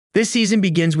This season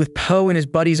begins with Poe and his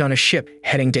buddies on a ship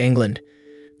heading to England.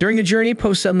 During the journey,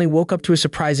 Poe suddenly woke up to a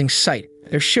surprising sight.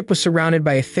 Their ship was surrounded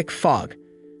by a thick fog.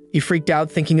 He freaked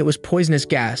out, thinking it was poisonous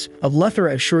gas.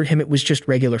 Lethera assured him it was just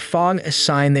regular fog, a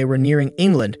sign they were nearing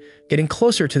England, getting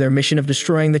closer to their mission of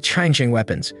destroying the Changcheng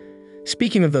weapons.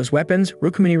 Speaking of those weapons,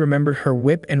 Rukmini remembered her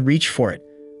whip and reached for it.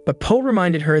 But Poe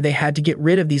reminded her they had to get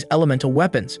rid of these elemental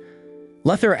weapons.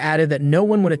 Lethera added that no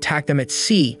one would attack them at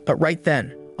sea, but right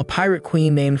then, a pirate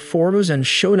queen named Forozan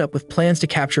showed up with plans to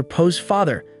capture Poe's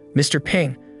father, Mr.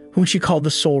 Ping, whom she called the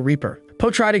Soul Reaper.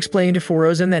 Poe tried explaining to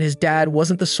Forozan that his dad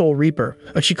wasn't the Soul Reaper,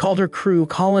 but she called her crew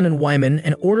Colin and Wyman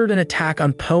and ordered an attack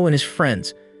on Poe and his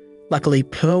friends. Luckily,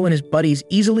 Poe and his buddies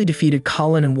easily defeated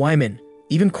Colin and Wyman,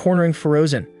 even cornering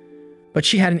Forozan. But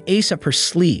she had an ace up her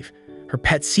sleeve, her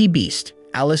pet sea beast,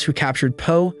 Alice, who captured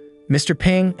Poe, Mr.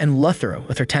 Ping, and Lethera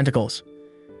with her tentacles.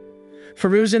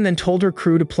 Forozan then told her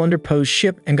crew to plunder Poe's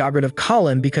ship and got rid of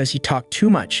Colin because he talked too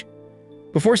much.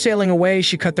 Before sailing away,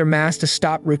 she cut their mast to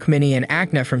stop Rukmini and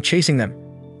Akna from chasing them.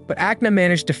 But Akna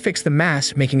managed to fix the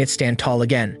mast, making it stand tall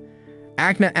again.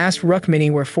 Akna asked Rukmini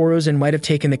where Forozan might have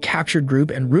taken the captured group,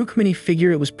 and Rukmini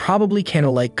figured it was probably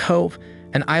Candlelight Cove,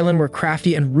 an island where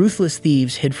crafty and ruthless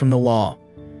thieves hid from the law.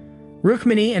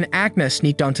 Rukmini and Akna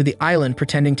sneaked onto the island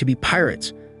pretending to be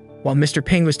pirates, while Mr.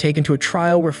 Ping was taken to a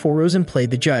trial where Forozan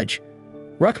played the judge.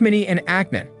 Rukmini and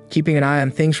Akna, keeping an eye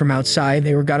on things from outside,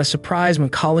 they got a surprise when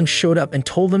Colin showed up and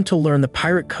told them to learn the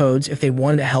pirate codes if they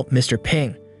wanted to help Mr.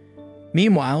 Ping.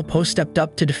 Meanwhile, Poe stepped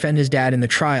up to defend his dad in the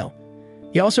trial.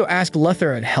 He also asked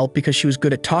Lethera to help because she was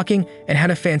good at talking and had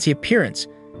a fancy appearance.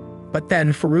 But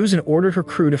then, Forozan ordered her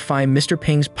crew to find Mr.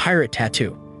 Ping's pirate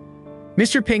tattoo.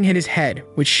 Mr. Ping hit his head,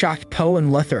 which shocked Poe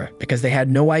and Lethera because they had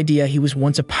no idea he was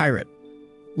once a pirate.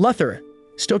 Lethera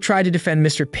still tried to defend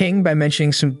Mr. Ping by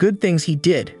mentioning some good things he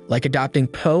did, like adopting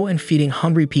Poe and feeding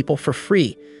hungry people for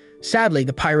free. Sadly,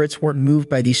 the pirates weren't moved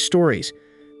by these stories.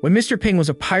 When Mr. Ping was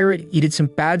a pirate, he did some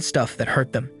bad stuff that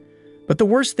hurt them. But the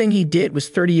worst thing he did was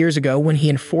 30 years ago when he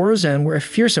and Forozan were a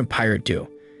fearsome pirate duo.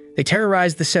 They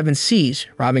terrorized the Seven Seas,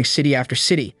 robbing city after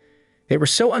city. They were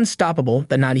so unstoppable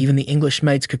that not even the English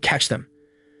knights could catch them.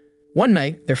 One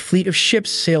night, their fleet of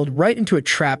ships sailed right into a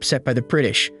trap set by the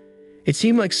British. It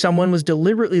seemed like someone was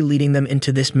deliberately leading them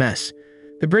into this mess.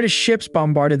 The British ships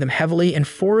bombarded them heavily, and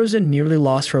Forozan nearly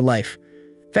lost her life.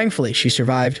 Thankfully, she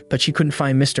survived, but she couldn't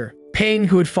find Mr. Ping,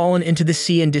 who had fallen into the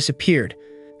sea and disappeared.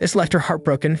 This left her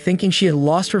heartbroken, thinking she had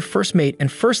lost her first mate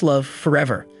and first love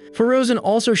forever. Forozan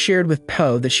also shared with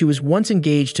Poe that she was once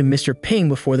engaged to Mr. Ping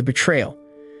before the betrayal.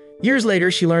 Years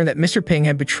later, she learned that Mr. Ping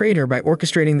had betrayed her by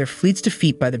orchestrating their fleet's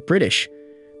defeat by the British.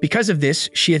 Because of this,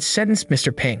 she had sentenced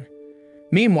Mr. Ping.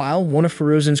 Meanwhile, one of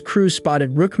Forozan's crew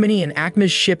spotted Rukmini and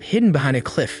Akna's ship hidden behind a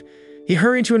cliff. He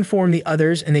hurried to inform the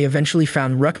others, and they eventually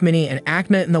found Rukmini and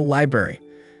Akna in the library.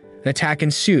 An attack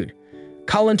ensued.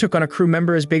 Colin took on a crew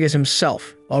member as big as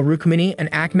himself, while Rukmini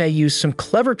and Akna used some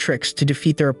clever tricks to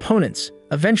defeat their opponents,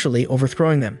 eventually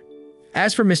overthrowing them.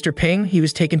 As for Mr. Ping, he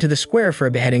was taken to the square for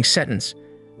a beheading sentence.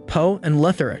 Poe and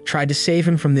Lethera tried to save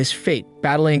him from this fate,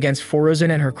 battling against Forozan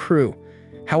and her crew.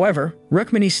 However,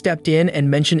 Rukmini stepped in and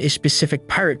mentioned a specific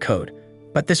pirate code,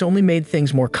 but this only made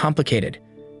things more complicated.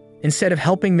 Instead of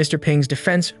helping Mr. Ping's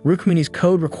defense, Rukmini's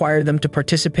code required them to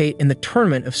participate in the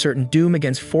tournament of certain doom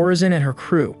against Forozan and her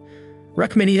crew.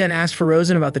 Rukmini then asked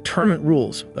Forozan about the tournament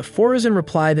rules, but Forozan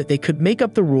replied that they could make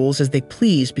up the rules as they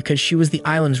pleased because she was the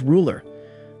island's ruler.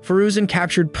 Forozan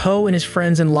captured Poe and his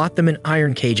friends and locked them in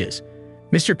iron cages.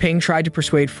 Mr. Ping tried to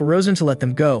persuade Forozan to let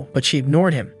them go, but she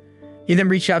ignored him. He then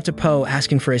reached out to Poe,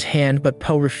 asking for his hand, but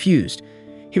Poe refused.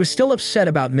 He was still upset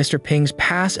about Mr. Ping's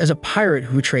past as a pirate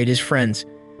who betrayed his friends.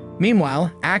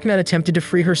 Meanwhile, Akna attempted to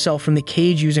free herself from the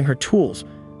cage using her tools,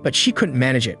 but she couldn't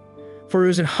manage it.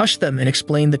 Forozan hushed them and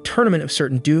explained the tournament of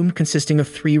certain doom consisting of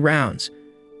 3 rounds.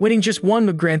 Winning just one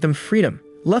would grant them freedom.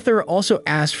 Lethera also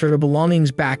asked for their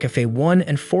belongings back if they won,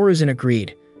 and Forozan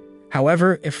agreed.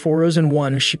 However, if Forozan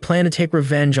won, she planned to take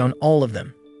revenge on all of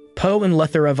them. Poe and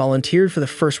Lethera volunteered for the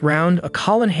first round.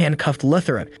 Colin handcuffed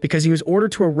Lethera because he was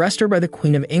ordered to arrest her by the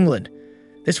Queen of England.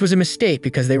 This was a mistake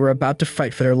because they were about to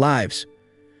fight for their lives.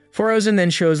 Forozan then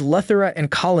chose Lethera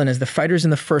and Colin as the fighters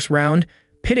in the first round,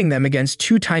 pitting them against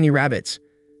 2 tiny rabbits.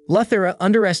 Lethera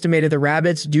underestimated the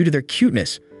rabbits due to their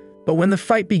cuteness, but when the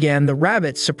fight began, the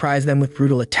rabbits surprised them with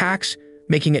brutal attacks,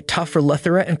 making it tough for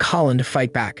Lethera and Colin to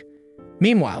fight back.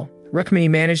 Meanwhile, Rukmini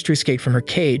managed to escape from her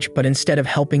cage, but instead of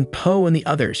helping Poe and the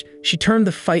others, she turned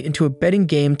the fight into a betting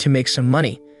game to make some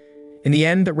money. In the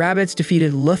end, the rabbits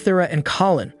defeated Lethera and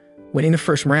Colin, winning the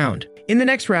first round. In the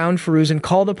next round, Forozan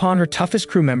called upon her toughest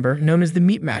crew member, known as the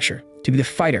Meat Masher, to be the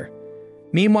fighter.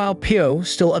 Meanwhile, Pio,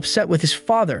 still upset with his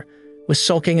father, was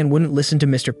sulking and wouldn't listen to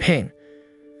Mr. Ping.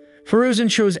 Furuzan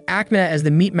chose Akna as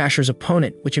the Meat Masher's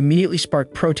opponent, which immediately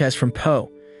sparked protests from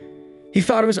Po. He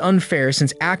thought it was unfair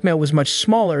since Akna was much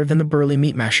smaller than the burly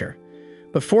Meat Masher.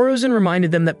 But Furuzan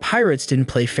reminded them that pirates didn't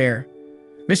play fair.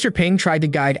 Mr. Ping tried to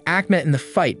guide Akna in the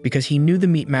fight because he knew the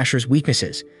Meat Masher's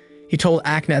weaknesses. He told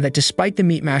Akna that despite the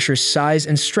Meat Masher's size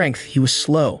and strength, he was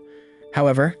slow.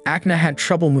 However, Akna had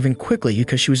trouble moving quickly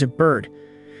because she was a bird.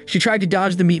 She tried to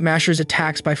dodge the Meat Masher's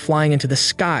attacks by flying into the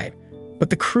sky, but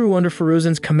the crew under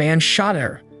Furuzan's command shot at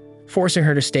her, forcing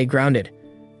her to stay grounded.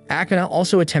 Akna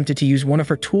also attempted to use one of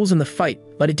her tools in the fight,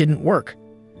 but it didn't work.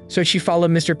 So she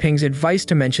followed Mr. Ping's advice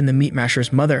to mention the Meat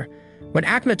Masher's mother. When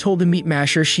Akna told the Meat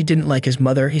Masher she didn't like his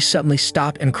mother, he suddenly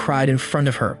stopped and cried in front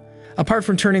of her. Apart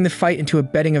from turning the fight into a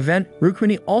betting event,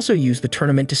 Rukmini also used the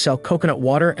tournament to sell coconut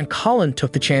water, and Colin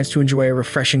took the chance to enjoy a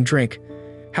refreshing drink.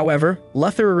 However,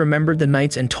 Lethera remembered the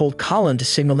knights and told Colin to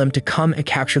signal them to come and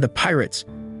capture the pirates.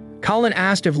 Colin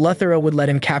asked if Lethera would let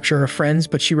him capture her friends,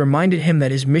 but she reminded him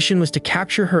that his mission was to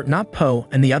capture her, not Po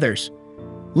and the others.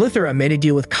 Lethera made a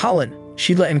deal with Colin.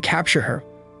 She'd let him capture her,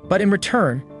 but in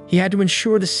return, he had to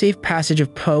ensure the safe passage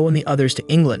of Po and the others to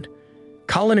England.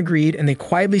 Colin agreed, and they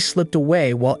quietly slipped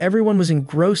away while everyone was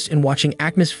engrossed in watching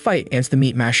Akna's fight against the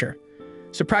Meat Masher.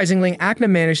 Surprisingly, Akna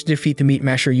managed to defeat the Meat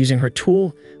Masher using her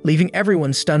tool, leaving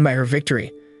everyone stunned by her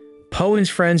victory. Po and his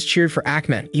friends cheered for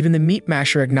Akna. Even the Meat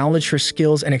Masher acknowledged her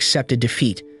skills and accepted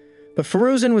defeat. But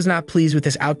Furuzan was not pleased with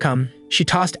this outcome. She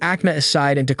tossed Akna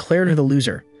aside and declared her the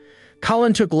loser.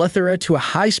 Colin took Lethera to a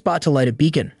high spot to light a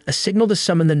beacon, a signal to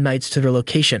summon the knights to their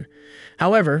location.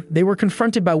 However, they were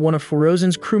confronted by one of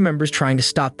Furuzan's crew members trying to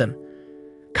stop them.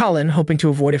 Colin, hoping to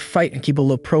avoid a fight and keep a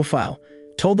low profile,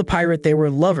 told the pirate they were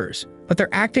lovers, but their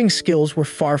acting skills were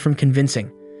far from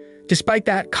convincing. Despite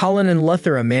that, Colin and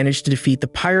Lethera managed to defeat the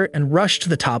pirate and rushed to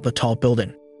the top of a tall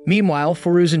building. Meanwhile,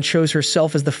 Furuzan chose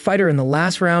herself as the fighter in the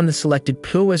last round and selected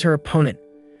Po as her opponent.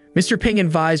 Mr. Ping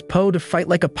advised Po to fight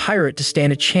like a pirate to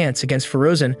stand a chance against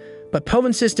Furuzan, but Po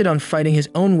insisted on fighting his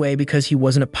own way because he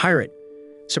wasn't a pirate.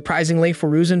 Surprisingly,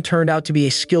 Furuzan turned out to be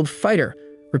a skilled fighter,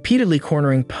 repeatedly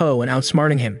cornering Po and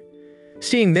outsmarting him.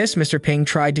 Seeing this, Mr. Ping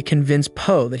tried to convince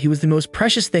Po that he was the most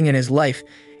precious thing in his life,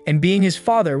 and being his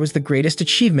father was the greatest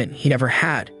achievement he'd ever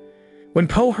had. When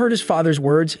Po heard his father's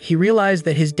words, he realized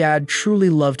that his dad truly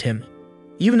loved him,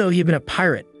 even though he had been a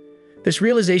pirate. This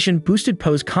realization boosted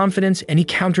Po's confidence, and he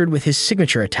countered with his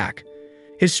signature attack.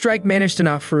 His strike managed to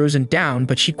knock Furuzan down,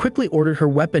 but she quickly ordered her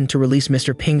weapon to release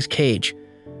Mr. Ping's cage.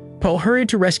 Po hurried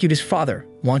to rescue his father,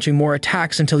 launching more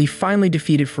attacks until he finally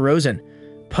defeated Furuzan.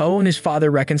 Po and his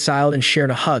father reconciled and shared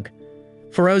a hug.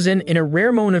 Furuzan, in a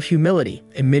rare moment of humility,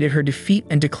 admitted her defeat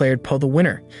and declared Po the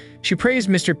winner. She praised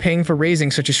Mr. Ping for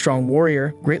raising such a strong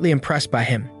warrior, greatly impressed by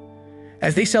him.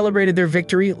 As they celebrated their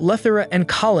victory, Lethera and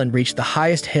Colin reached the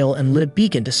highest hill and lit a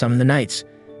beacon to summon the knights.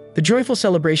 The joyful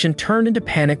celebration turned into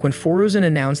panic when Furuzan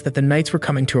announced that the knights were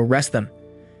coming to arrest them.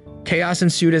 Chaos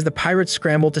ensued as the pirates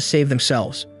scrambled to save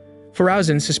themselves.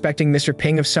 Furuzan, suspecting Mr.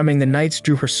 Ping of summoning the knights,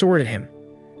 drew her sword at him.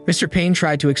 Mr. Ping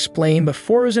tried to explain, but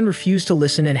Furuzan refused to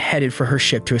listen and headed for her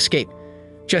ship to escape.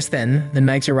 Just then, the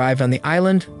knights arrived on the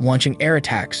island, launching air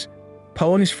attacks.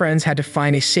 Po and his friends had to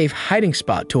find a safe hiding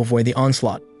spot to avoid the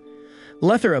onslaught.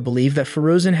 Lethera believed that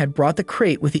Furuzan had brought the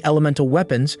crate with the elemental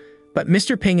weapons, but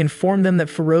Mr. Ping informed them that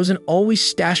Furuzan always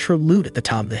stashed her loot at the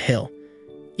top of the hill.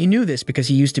 He knew this because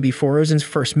he used to be Furuzan's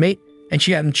first mate, and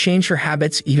she hadn't changed her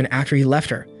habits even after he left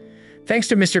her. Thanks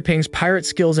to Mr. Ping's pirate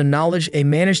skills and knowledge, they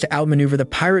managed to outmaneuver the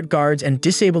pirate guards and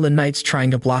disable the knights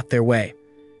trying to block their way.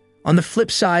 On the flip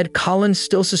side, Colin,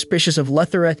 still suspicious of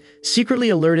Lethera, secretly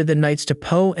alerted the knights to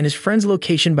Po and his friend's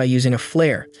location by using a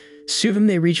flare. Soon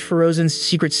they reached Furuzan's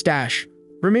secret stash,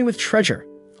 brimming with treasure.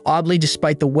 Oddly,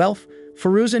 despite the wealth,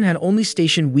 Furuzan had only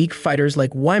stationed weak fighters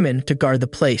like Wyman to guard the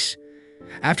place.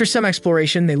 After some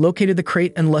exploration, they located the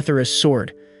crate and Lethera's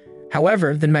sword.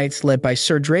 However, the knights, led by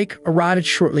Sir Drake, arrived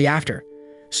shortly after.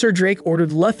 Sir Drake ordered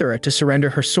Lethera to surrender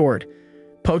her sword.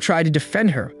 Po tried to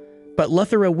defend her, but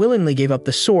Lethera willingly gave up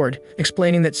the sword,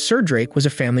 explaining that Sir Drake was a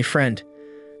family friend.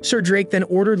 Sir Drake then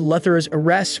ordered Lethera's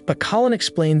arrest, but Colin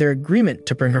explained their agreement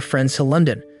to bring her friends to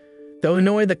London. Though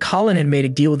annoyed that Colin had made a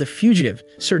deal with the fugitive,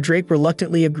 Sir Drake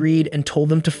reluctantly agreed and told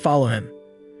them to follow him.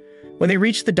 When they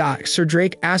reached the dock, Sir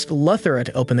Drake asked Lethera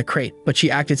to open the crate, but she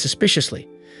acted suspiciously.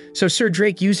 So Sir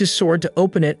Drake used his sword to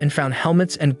open it and found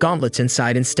helmets and gauntlets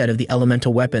inside instead of the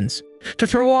elemental weapons. To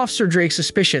throw off Sir Drake's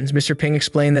suspicions, Mr. Ping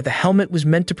explained that the helmet was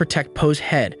meant to protect Po's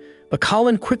head, but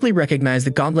Colin quickly recognized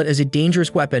the gauntlet as a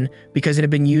dangerous weapon because it had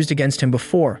been used against him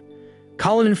before.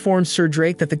 Colin informed Sir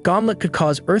Drake that the gauntlet could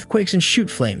cause earthquakes and shoot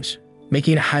flames,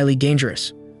 making it highly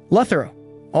dangerous. Lethera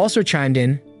also chimed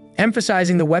in,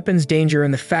 emphasizing the weapon's danger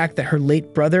and the fact that her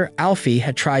late brother Alfie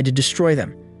had tried to destroy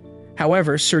them.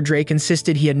 However, Sir Drake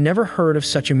insisted he had never heard of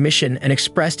such a mission and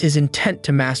expressed his intent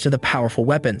to master the powerful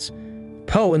weapons.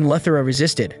 Poe and Lethera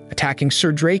resisted, attacking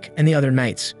Sir Drake and the other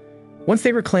knights. Once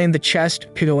they reclaimed the chest,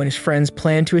 Poe and his friends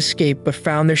planned to escape but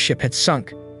found their ship had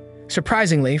sunk.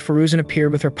 Surprisingly, Phuruzan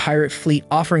appeared with her pirate fleet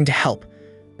offering to help.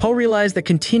 Poe realized that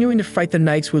continuing to fight the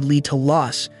knights would lead to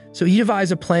loss, so he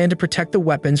devised a plan to protect the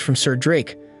weapons from Sir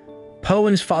Drake. Poe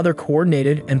and his father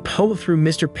coordinated, and Poe threw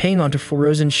Mr. Ping onto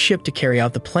Phuruzan's ship to carry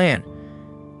out the plan.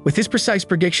 With his precise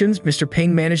predictions, Mr.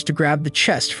 Ping managed to grab the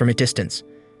chest from a distance.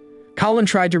 Colin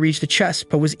tried to reach the chest,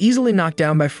 but was easily knocked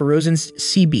down by Phuruzan's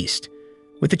sea beast.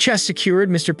 With the chest secured,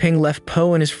 Mr. Ping left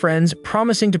Poe and his friends,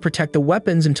 promising to protect the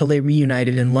weapons until they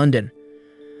reunited in London.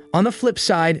 On the flip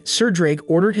side, Sir Drake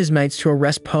ordered his knights to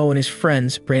arrest Poe and his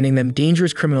friends, branding them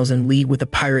dangerous criminals in league with the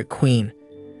Pirate Queen.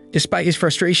 Despite his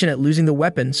frustration at losing the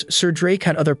weapons, Sir Drake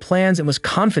had other plans and was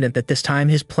confident that this time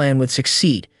his plan would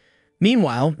succeed.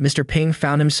 Meanwhile, Mr. Ping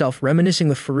found himself reminiscing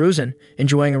with Phuruzan,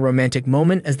 enjoying a romantic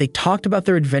moment as they talked about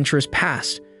their adventurous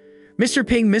past. Mr.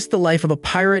 Ping missed the life of a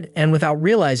pirate and, without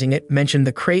realizing it, mentioned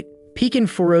the crate, piquing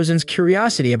Phuruzan's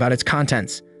curiosity about its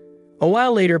contents. A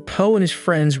while later, Poe and his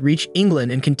friends reached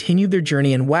England and continued their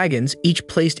journey in wagons, each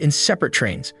placed in separate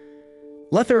trains.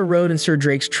 Lethera rode in Sir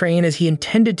Drake's train as he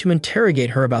intended to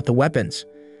interrogate her about the weapons.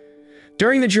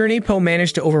 During the journey, Poe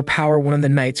managed to overpower one of the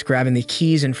knights, grabbing the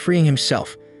keys and freeing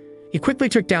himself. He quickly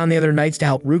took down the other knights to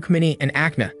help Rukmini and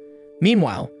Acna.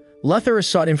 Meanwhile, Lethera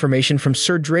sought information from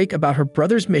Sir Drake about her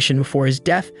brother's mission before his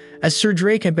death, as Sir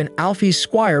Drake had been Alfie's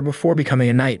squire before becoming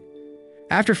a knight.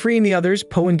 After freeing the others,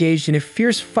 Poe engaged in a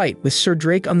fierce fight with Sir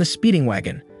Drake on the speeding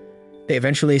wagon. They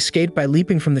eventually escaped by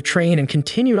leaping from the train and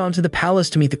continued on to the palace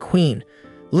to meet the Queen.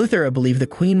 Lethera believed the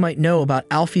Queen might know about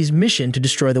Alfie's mission to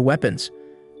destroy the weapons.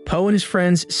 Poe and his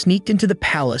friends sneaked into the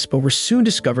palace but were soon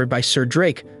discovered by Sir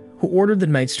Drake, who ordered the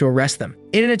knights to arrest them.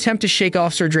 In an attempt to shake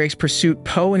off Sir Drake's pursuit,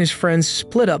 Poe and his friends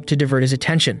split up to divert his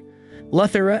attention.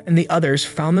 Lethera and the others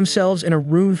found themselves in a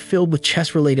room filled with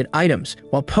chess-related items,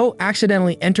 while Poe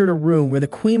accidentally entered a room where the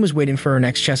Queen was waiting for her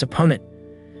next chess opponent.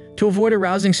 To avoid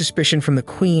arousing suspicion from the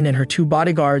Queen and her two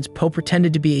bodyguards, Poe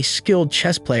pretended to be a skilled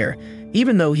chess player,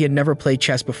 even though he had never played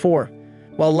chess before.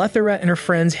 While Lethera and her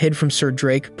friends hid from Sir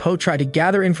Drake, Poe tried to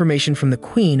gather information from the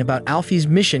Queen about Alfie's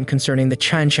mission concerning the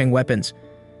Chang weapons.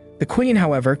 The Queen,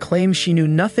 however, claimed she knew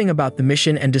nothing about the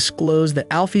mission and disclosed that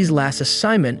Alfie's last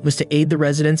assignment was to aid the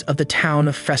residents of the town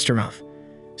of Festermouth.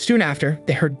 Soon after,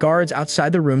 they heard guards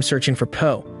outside the room searching for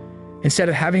Poe. Instead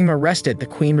of having him arrested, the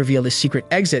Queen revealed a secret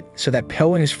exit so that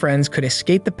Poe and his friends could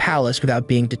escape the palace without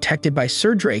being detected by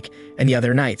Sir Drake and the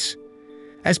other knights.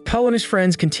 As Poe and his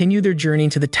friends continued their journey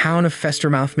to the town of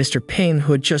Festermouth, Mr. Ping,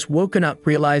 who had just woken up,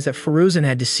 realized that Phuruzan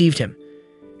had deceived him.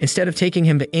 Instead of taking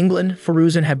him to England,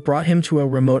 Phuruzan had brought him to a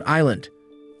remote island.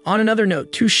 On another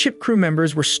note, two ship crew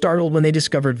members were startled when they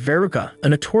discovered Veruca, a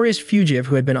notorious fugitive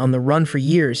who had been on the run for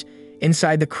years,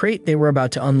 inside the crate they were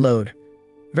about to unload.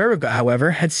 Veruca, however,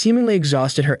 had seemingly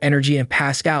exhausted her energy and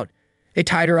passed out. They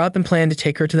tied her up and planned to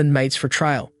take her to the knights for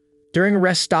trial. During a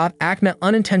rest stop, Acna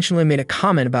unintentionally made a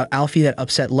comment about Alfie that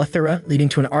upset Lethera, leading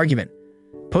to an argument.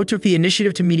 Poe took the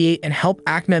initiative to mediate and help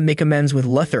Acna make amends with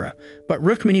Lethera, but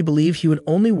Rukmini believed he would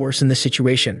only worsen the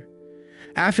situation.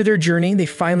 After their journey, they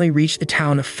finally reached the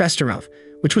town of Festermouth,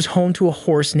 which was home to a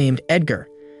horse named Edgar.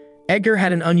 Edgar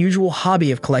had an unusual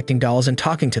hobby of collecting dolls and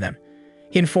talking to them.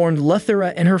 He informed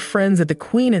Lethera and her friends that the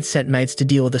Queen had sent knights to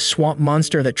deal with a swamp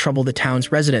monster that troubled the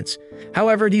town's residents.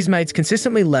 However, these knights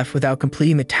consistently left without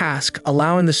completing the task,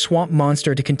 allowing the swamp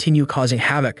monster to continue causing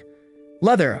havoc.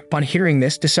 Lethera, upon hearing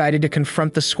this, decided to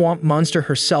confront the swamp monster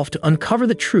herself to uncover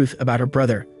the truth about her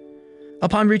brother.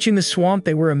 Upon reaching the swamp,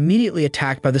 they were immediately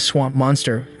attacked by the swamp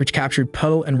monster, which captured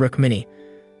Poe and Rukmini.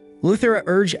 Lethera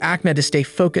urged Acna to stay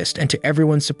focused, and to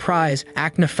everyone's surprise,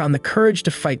 Acna found the courage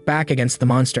to fight back against the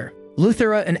monster.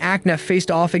 Lethera and Acna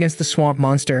faced off against the swamp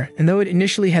monster, and though it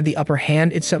initially had the upper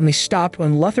hand, it suddenly stopped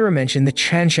when Lethera mentioned the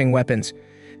Chang weapons.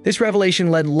 This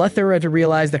revelation led Lethera to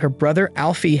realize that her brother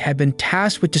Alfie had been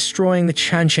tasked with destroying the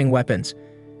Chang weapons.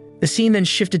 The scene then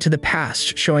shifted to the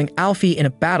past, showing Alfie in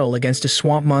a battle against a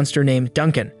swamp monster named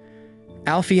Duncan.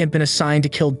 Alfie had been assigned to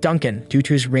kill Duncan due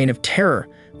to his reign of terror,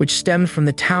 which stemmed from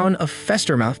the town of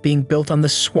Festermouth being built on the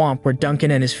swamp where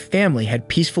Duncan and his family had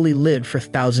peacefully lived for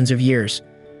thousands of years.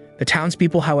 The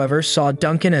townspeople, however, saw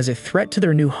Duncan as a threat to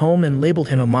their new home and labeled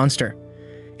him a monster.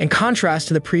 In contrast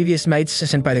to the previous knights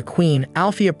sent by the Queen,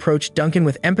 Alfie approached Duncan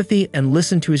with empathy and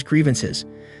listened to his grievances.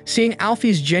 Seeing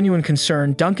Alfie's genuine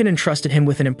concern, Duncan entrusted him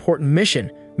with an important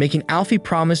mission, making Alfie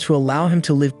promise to allow him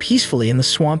to live peacefully in the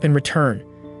swamp in return.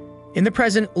 In the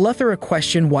present, Lethera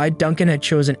questioned why Duncan had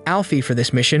chosen Alfie for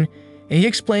this mission, and he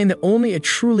explained that only a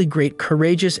truly great,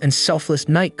 courageous, and selfless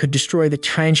knight could destroy the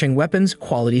Tiansheng weapons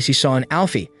qualities he saw in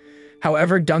Alfie.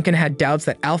 However, Duncan had doubts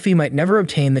that Alfie might never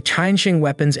obtain the Tiansheng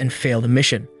weapons and fail the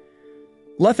mission.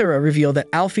 Lethera revealed that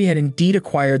Alfie had indeed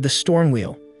acquired the Storm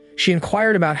Wheel. She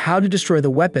inquired about how to destroy the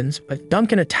weapons, but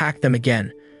Duncan attacked them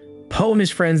again. Poe and his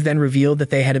friends then revealed that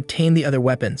they had obtained the other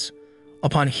weapons.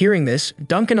 Upon hearing this,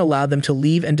 Duncan allowed them to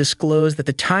leave and disclosed that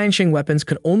the Tiansheng weapons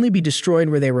could only be destroyed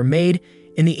where they were made,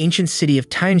 in the ancient city of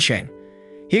Tiansheng.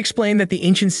 He explained that the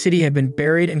ancient city had been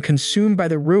buried and consumed by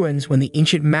the ruins when the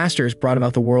ancient masters brought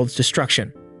about the world's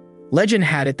destruction. Legend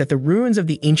had it that the ruins of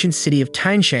the ancient city of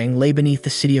Tiansheng lay beneath the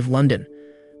city of London.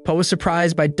 Poe was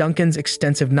surprised by Duncan's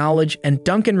extensive knowledge, and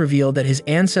Duncan revealed that his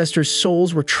ancestors'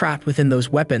 souls were trapped within those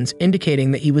weapons,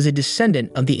 indicating that he was a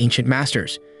descendant of the ancient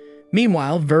masters.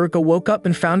 Meanwhile, Veruca woke up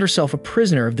and found herself a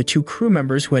prisoner of the two crew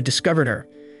members who had discovered her.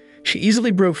 She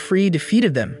easily broke free,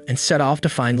 defeated them, and set off to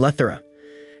find Lethera.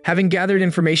 Having gathered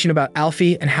information about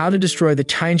Alfie and how to destroy the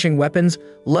Tiansheng weapons,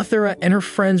 Lethera and her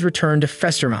friends returned to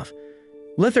Festermouth.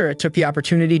 Lethera took the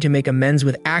opportunity to make amends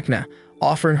with Acna,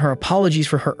 offering her apologies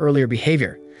for her earlier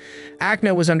behavior.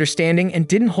 Acna was understanding and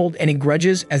didn't hold any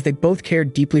grudges as they both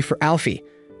cared deeply for Alfie.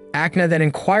 Acna then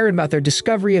inquired about their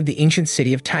discovery of the ancient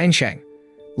city of Tiansheng.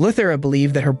 Lethera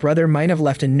believed that her brother might have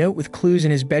left a note with clues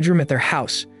in his bedroom at their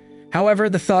house. However,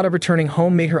 the thought of returning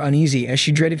home made her uneasy as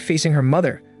she dreaded facing her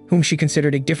mother, whom she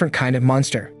considered a different kind of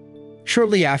monster.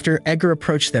 Shortly after, Edgar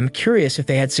approached them, curious if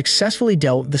they had successfully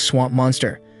dealt with the swamp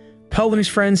monster. Poe and his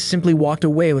friends simply walked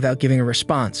away without giving a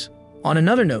response. On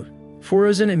another note,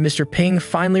 Forozen and Mr. Ping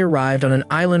finally arrived on an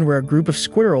island where a group of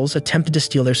squirrels attempted to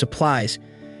steal their supplies.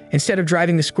 Instead of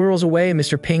driving the squirrels away,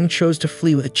 Mr. Ping chose to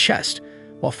flee with a chest,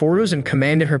 while Forozen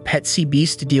commanded her pet sea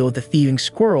beast to deal with the thieving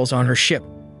squirrels on her ship.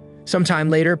 Sometime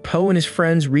later, Poe and his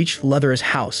friends reached Lethera's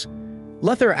house.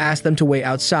 Lethera asked them to wait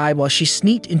outside while she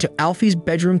sneaked into Alfie's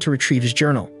bedroom to retrieve his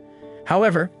journal.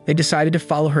 However, they decided to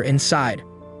follow her inside,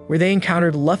 where they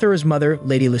encountered Lethera's mother,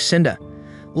 Lady Lucinda.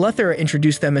 Lethera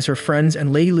introduced them as her friends,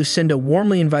 and Lady Lucinda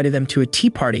warmly invited them to a tea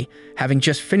party, having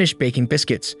just finished baking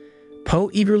biscuits. Poe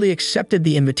eagerly accepted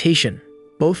the invitation,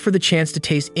 both for the chance to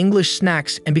taste English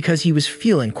snacks and because he was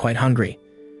feeling quite hungry.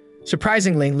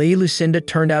 Surprisingly, Lady Lucinda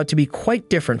turned out to be quite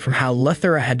different from how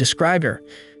Lethera had described her.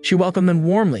 She welcomed them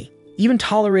warmly, even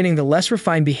tolerating the less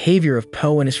refined behavior of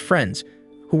Poe and his friends,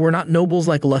 who were not nobles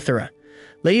like Lethera.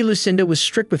 Lady Lucinda was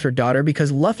strict with her daughter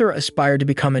because Lethera aspired to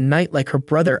become a knight like her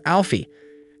brother Alfie.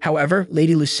 However,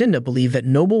 Lady Lucinda believed that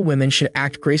noble women should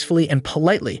act gracefully and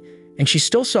politely, and she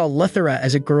still saw Lethera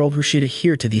as a girl who should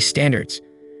adhere to these standards.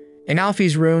 In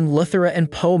Alfie's room, Lethera and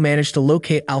Poe managed to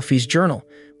locate Alfie's journal,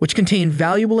 which contained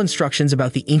valuable instructions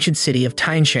about the ancient city of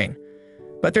Tiansheng.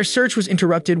 But their search was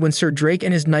interrupted when Sir Drake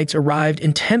and his knights arrived,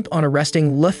 intent on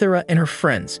arresting Lethera and her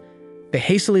friends. They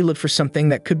hastily looked for something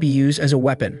that could be used as a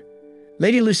weapon.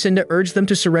 Lady Lucinda urged them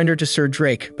to surrender to Sir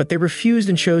Drake, but they refused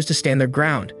and chose to stand their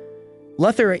ground.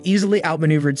 Lethera easily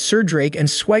outmaneuvered Sir Drake and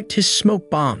swiped his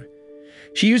smoke bomb.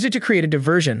 She used it to create a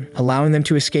diversion, allowing them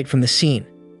to escape from the scene.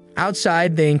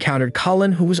 Outside, they encountered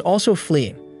Colin, who was also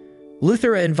fleeing.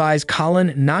 Lethera advised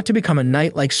Colin not to become a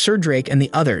knight like Sir Drake and the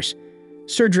others.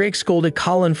 Sir Drake scolded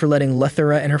Colin for letting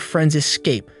Lethera and her friends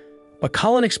escape, but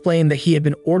Colin explained that he had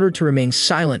been ordered to remain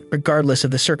silent regardless of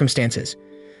the circumstances.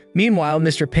 Meanwhile,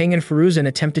 Mr. Ping and Forozen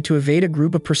attempted to evade a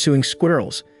group of pursuing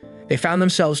squirrels. They found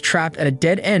themselves trapped at a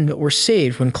dead end but were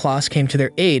saved when Klaus came to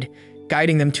their aid,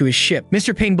 guiding them to his ship.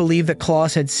 Mr. Ping believed that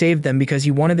Klaus had saved them because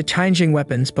he wanted the Tianjing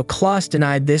weapons, but Klaus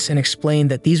denied this and explained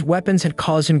that these weapons had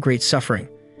caused him great suffering.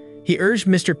 He urged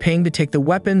Mr. Ping to take the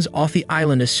weapons off the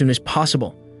island as soon as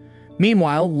possible.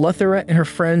 Meanwhile, Lethera and her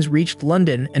friends reached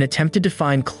London and attempted to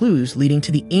find clues leading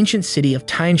to the ancient city of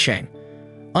Tiansheng.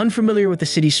 Unfamiliar with the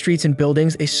city's streets and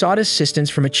buildings, they sought assistance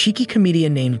from a cheeky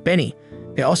comedian named Benny.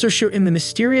 They also showed him the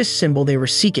mysterious symbol they were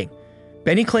seeking.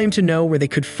 Benny claimed to know where they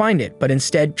could find it, but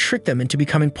instead tricked them into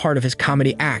becoming part of his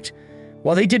comedy act.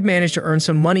 While they did manage to earn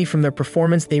some money from their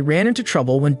performance, they ran into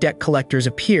trouble when debt collectors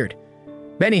appeared.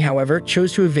 Benny, however,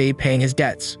 chose to evade paying his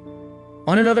debts.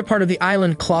 On another part of the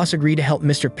island, Klaus agreed to help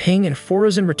Mr. Ping and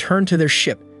Forozen return to their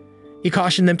ship. He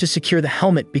cautioned them to secure the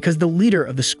helmet because the leader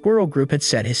of the squirrel group had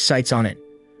set his sights on it.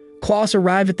 Klaus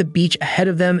arrived at the beach ahead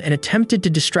of them and attempted to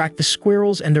distract the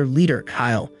squirrels and their leader,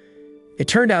 Kyle. It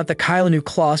turned out that Kyle knew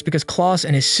Klaus because Klaus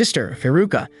and his sister,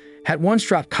 Veruca, had once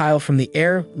dropped Kyle from the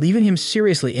air, leaving him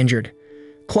seriously injured.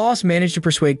 Klaus managed to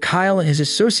persuade Kyle and his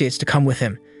associates to come with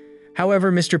him.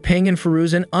 However, Mr. Ping and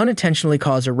Feruzan unintentionally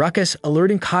cause a ruckus,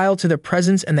 alerting Kyle to their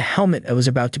presence and the helmet that was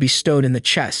about to be stowed in the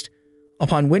chest.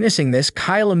 Upon witnessing this,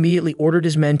 Kyle immediately ordered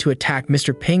his men to attack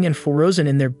Mr. Ping and Feruzan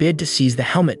in their bid to seize the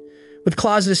helmet. With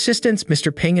Claw's assistance,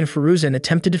 Mr. Ping and Feruzan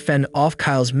attempted to fend off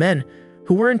Kyle's men,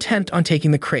 who were intent on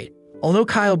taking the crate. Although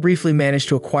Kyle briefly managed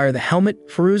to acquire the helmet,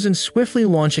 Feruzan swiftly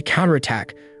launched a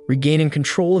counterattack, regaining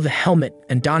control of the helmet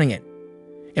and donning it.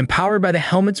 Empowered by the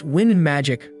helmet's wind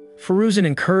magic, Feruzan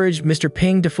encouraged Mr.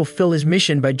 Ping to fulfill his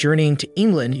mission by journeying to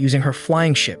England using her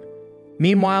flying ship.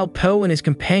 Meanwhile, Poe and his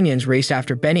companions raced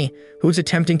after Benny, who was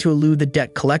attempting to elude the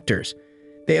debt collectors.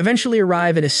 They eventually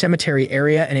arrive at a cemetery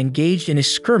area and engaged in a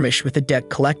skirmish with the debt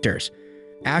collectors.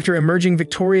 After emerging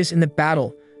victorious in the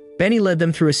battle, Benny led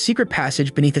them through a secret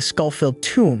passage beneath a skull-filled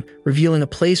tomb, revealing a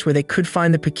place where they could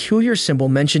find the peculiar symbol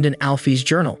mentioned in Alfie's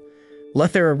journal.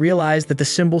 Lethera realized that the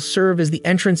symbol served as the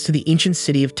entrance to the ancient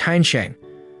city of Tianshang.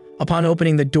 Upon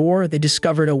opening the door, they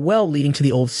discovered a well leading to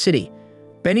the old city.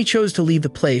 Benny chose to leave the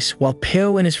place, while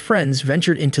Poe and his friends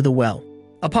ventured into the well.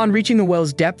 Upon reaching the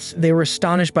well's depths, they were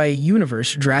astonished by a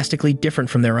universe drastically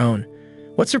different from their own.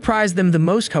 What surprised them the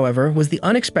most, however, was the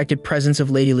unexpected presence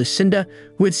of Lady Lucinda,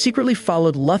 who had secretly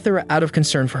followed Lethera out of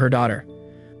concern for her daughter.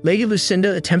 Lady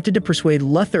Lucinda attempted to persuade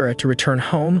Lethera to return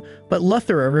home, but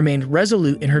Lethera remained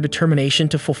resolute in her determination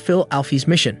to fulfill Alfie's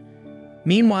mission.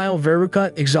 Meanwhile,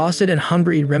 Veruca, exhausted and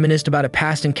hungry, reminisced about a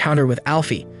past encounter with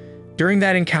Alfie. During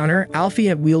that encounter, Alfie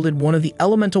had wielded one of the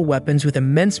elemental weapons with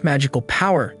immense magical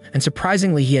power, and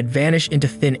surprisingly, he had vanished into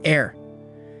thin air.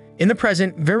 In the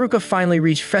present, Veruca finally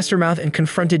reached Festermouth and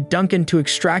confronted Duncan to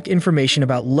extract information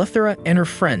about Lethera and her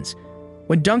friends.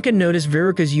 When Duncan noticed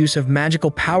Veruca's use of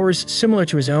magical powers similar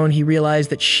to his own, he realized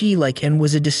that she, like him,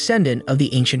 was a descendant of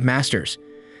the ancient masters.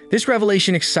 This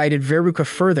revelation excited Veruca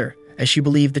further, as she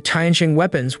believed the Tiansheng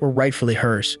weapons were rightfully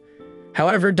hers.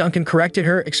 However, Duncan corrected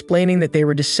her, explaining that they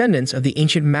were descendants of the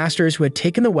ancient masters who had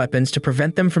taken the weapons to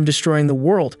prevent them from destroying the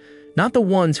world, not the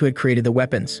ones who had created the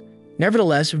weapons.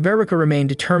 Nevertheless, Veruca remained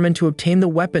determined to obtain the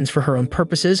weapons for her own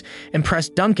purposes and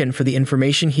pressed Duncan for the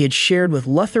information he had shared with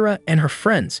Lethera and her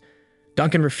friends.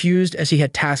 Duncan refused, as he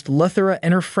had tasked Lethera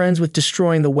and her friends with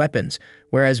destroying the weapons,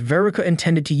 whereas Veruca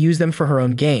intended to use them for her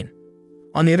own gain.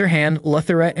 On the other hand,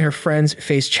 Lethera and her friends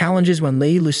faced challenges when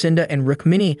Lady Lucinda and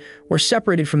Rukmini were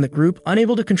separated from the group,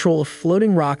 unable to control a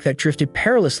floating rock that drifted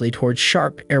perilously towards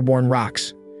sharp, airborne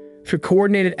rocks. Through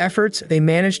coordinated efforts, they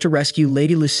managed to rescue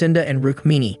Lady Lucinda and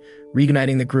Rukmini,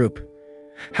 reuniting the group.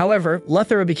 However,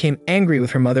 Lethera became angry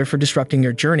with her mother for disrupting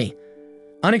their journey.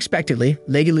 Unexpectedly,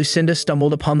 Lady Lucinda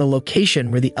stumbled upon the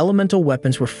location where the elemental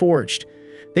weapons were forged.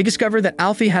 They discovered that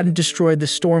Alfie hadn't destroyed the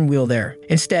storm wheel there.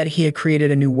 Instead, he had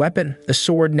created a new weapon, the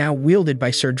sword now wielded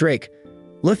by Sir Drake.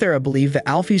 Lethera believed that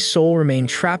Alfie's soul remained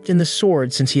trapped in the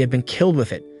sword since he had been killed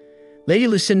with it. Lady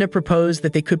Lucinda proposed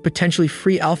that they could potentially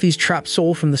free Alfie's trapped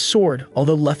soul from the sword,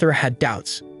 although Lethera had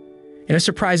doubts. In a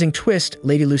surprising twist,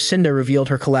 Lady Lucinda revealed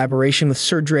her collaboration with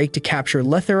Sir Drake to capture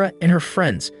Lethera and her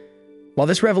friends. While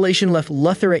this revelation left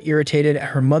Lethera irritated at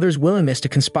her mother's willingness to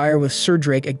conspire with Sir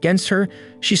Drake against her,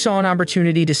 she saw an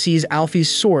opportunity to seize Alfie's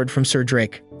sword from Sir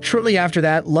Drake. Shortly after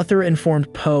that, Lethera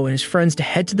informed Poe and his friends to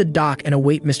head to the dock and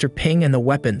await Mr. Ping and the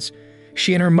weapons.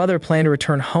 She and her mother planned to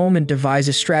return home and devise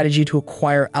a strategy to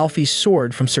acquire Alfie's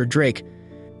sword from Sir Drake.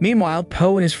 Meanwhile,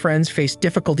 Poe and his friends faced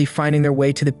difficulty finding their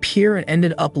way to the pier and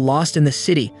ended up lost in the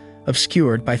city,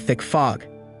 obscured by thick fog.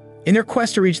 In their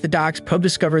quest to reach the docks, Poe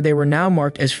discovered they were now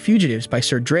marked as fugitives by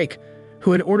Sir Drake,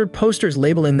 who had ordered posters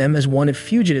labeling them as wanted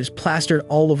fugitives plastered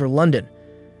all over London.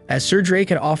 As Sir Drake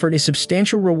had offered a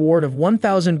substantial reward of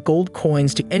 1,000 gold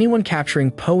coins to anyone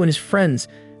capturing Poe and his friends,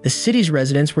 the city's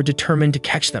residents were determined to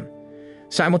catch them.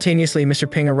 Simultaneously, Mr.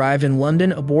 Ping arrived in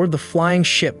London aboard the flying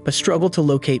ship but struggled to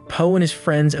locate Poe and his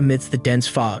friends amidst the dense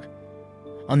fog.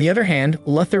 On the other hand,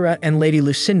 Lethera and Lady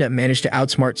Lucinda managed to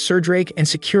outsmart Sir Drake and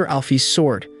secure Alfie's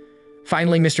sword.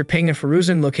 Finally, Mr. Ping and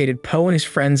Feruzan located Poe and his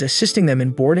friends, assisting them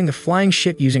in boarding the flying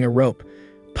ship using a rope.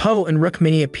 Poe and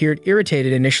Rukmini appeared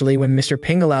irritated initially when Mr.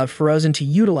 Ping allowed Feruzan to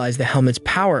utilize the helmet's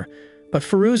power, but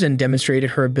Feruzan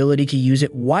demonstrated her ability to use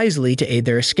it wisely to aid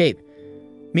their escape.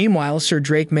 Meanwhile, Sir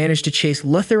Drake managed to chase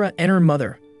Lethera and her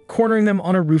mother, cornering them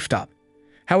on a rooftop.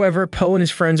 However, Poe and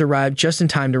his friends arrived just in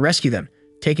time to rescue them,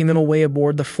 taking them away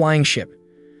aboard the flying ship.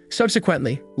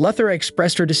 Subsequently, Lethera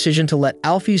expressed her decision to let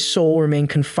Alfie's soul remain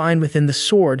confined within the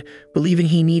sword, believing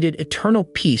he needed eternal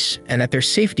peace and that their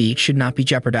safety should not be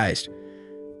jeopardized.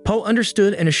 Poe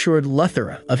understood and assured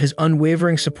Lethera of his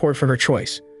unwavering support for her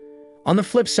choice. On the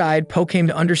flip side, Poe came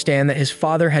to understand that his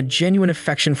father had genuine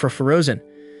affection for Feruzan,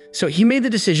 so he made the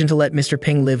decision to let Mr.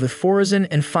 Ping live with Feruzan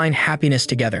and find happiness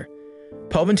together.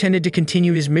 Poe intended to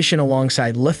continue his mission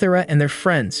alongside Lithera and their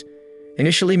friends.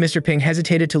 Initially, Mr. Ping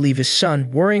hesitated to leave his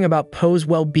son, worrying about Poe's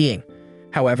well-being.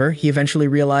 However, he eventually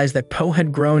realized that Poe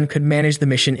had grown and could manage the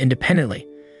mission independently.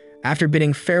 After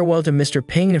bidding farewell to Mr.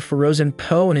 Ping and Ferozen,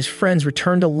 Poe and his friends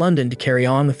returned to London to carry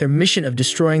on with their mission of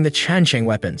destroying the Changcheng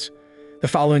weapons. The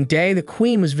following day, the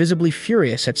Queen was visibly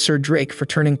furious at Sir Drake for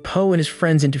turning Poe and his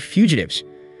friends into fugitives.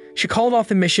 She called off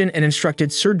the mission and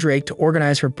instructed Sir Drake to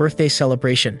organize her birthday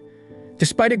celebration.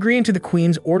 Despite agreeing to the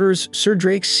Queen's orders, Sir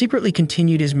Drake secretly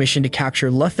continued his mission to capture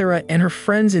Lithera and her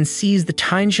friends and seize the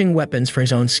Changcheng weapons for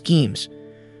his own schemes.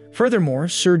 Furthermore,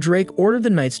 Sir Drake ordered the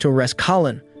knights to arrest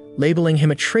Colin, labeling him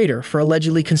a traitor for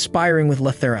allegedly conspiring with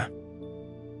Lithera.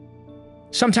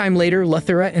 Sometime later,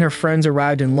 Lithera and her friends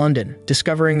arrived in London,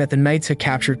 discovering that the knights had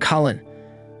captured Colin.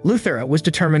 Lithera was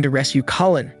determined to rescue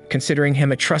Colin, considering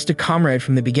him a trusted comrade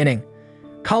from the beginning.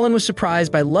 Colin was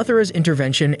surprised by Lithera's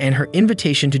intervention and her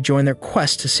invitation to join their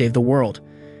quest to save the world.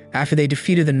 After they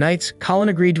defeated the knights, Colin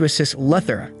agreed to assist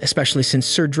Lithera, especially since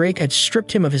Sir Drake had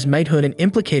stripped him of his knighthood and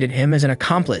implicated him as an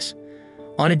accomplice.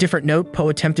 On a different note, Poe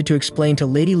attempted to explain to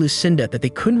Lady Lucinda that they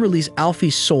couldn't release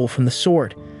Alfie's soul from the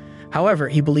sword. However,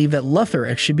 he believed that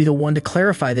Lithera should be the one to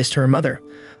clarify this to her mother.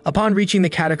 Upon reaching the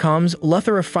catacombs,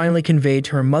 Lithera finally conveyed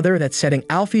to her mother that setting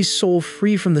Alfie's soul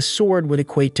free from the sword would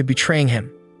equate to betraying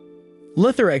him.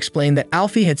 Lithera explained that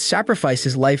Alfie had sacrificed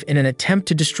his life in an attempt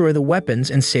to destroy the weapons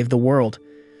and save the world.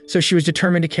 So she was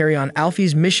determined to carry on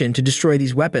Alfie's mission to destroy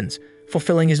these weapons,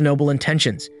 fulfilling his noble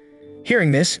intentions.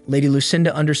 Hearing this, Lady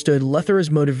Lucinda understood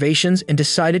Lithera's motivations and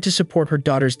decided to support her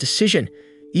daughter's decision,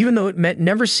 even though it meant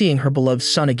never seeing her beloved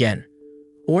son again.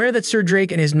 Aware that Sir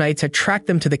Drake and his knights had tracked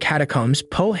them to the catacombs,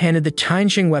 Poe handed the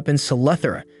Changcheng weapons to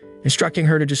Lithera, instructing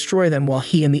her to destroy them while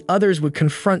he and the others would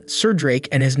confront Sir Drake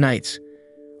and his knights.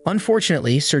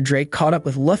 Unfortunately, Sir Drake caught up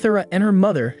with Lithera and her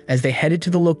mother as they headed to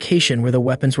the location where the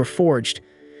weapons were forged.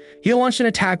 He launched an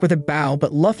attack with a bow,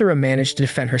 but Lithera managed to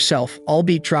defend herself,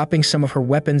 albeit dropping some of her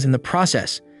weapons in the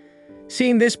process.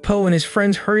 Seeing this, Poe and his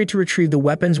friends hurried to retrieve the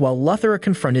weapons while Lithera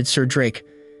confronted Sir Drake.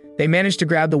 They managed to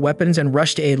grab the weapons and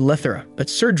rush to aid Lithera, but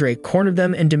Sir Drake cornered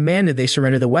them and demanded they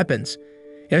surrender the weapons.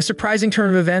 In a surprising turn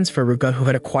of events, Veruca, who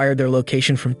had acquired their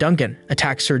location from Duncan,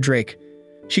 attacked Sir Drake.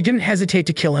 She didn't hesitate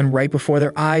to kill him right before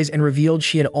their eyes and revealed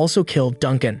she had also killed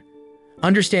Duncan.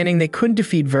 Understanding they couldn't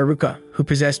defeat Veruca, who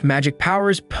possessed magic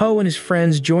powers, Poe and his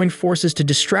friends joined forces to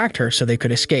distract her so they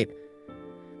could escape.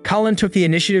 Colin took the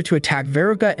initiative to attack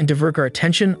Veruca and divert her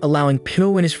attention, allowing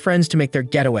Poe and his friends to make their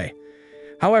getaway.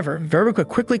 However, Veruca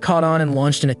quickly caught on and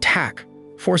launched an attack,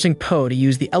 forcing Poe to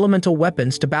use the elemental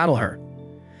weapons to battle her.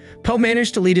 Poe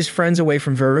managed to lead his friends away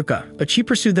from Veruca, but she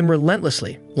pursued them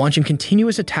relentlessly, launching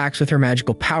continuous attacks with her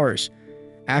magical powers.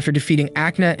 After defeating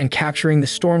Acna and capturing the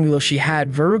storm wheel she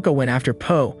had, Veruca went after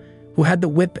Poe, who had the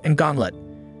whip and gauntlet.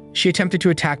 She attempted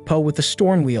to attack Poe with the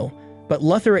storm wheel, but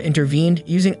Lithera intervened,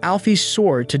 using Alfie's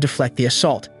sword to deflect the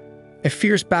assault. A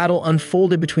fierce battle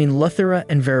unfolded between Lithera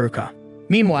and Veruca.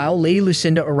 Meanwhile, Lady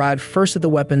Lucinda arrived first at the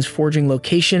weapons forging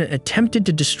location and attempted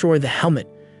to destroy the helmet.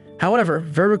 However,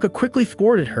 Veruca quickly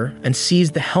thwarted her and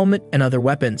seized the helmet and other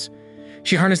weapons.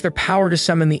 She harnessed their power to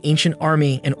summon the ancient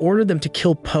army and ordered them to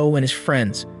kill Poe and his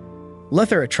friends.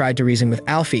 Lithera tried to reason with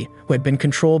Alfie, who had been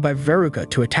controlled by Veruca,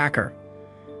 to attack her.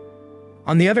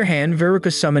 On the other hand,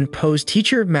 Veruca summoned Poe's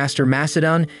teacher, Master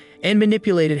Macedon, and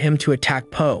manipulated him to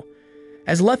attack Poe.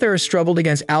 As Lithera struggled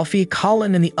against Alfie,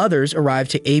 Colin and the others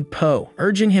arrived to aid Poe,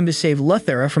 urging him to save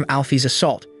Lithera from Alfie's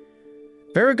assault.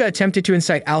 Veruca attempted to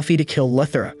incite Alfie to kill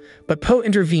Lithera, but Poe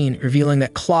intervened, revealing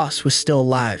that Klaus was still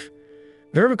alive.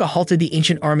 Veruca halted the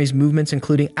ancient army's movements,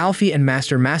 including Alfie and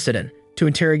Master Macedon, to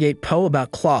interrogate Poe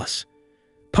about Klaus.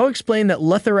 Poe explained that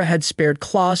Lithera had spared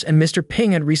Klaus and Mr.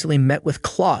 Ping had recently met with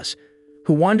Klaus,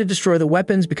 who wanted to destroy the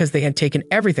weapons because they had taken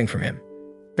everything from him.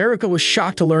 Veruca was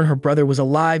shocked to learn her brother was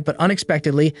alive, but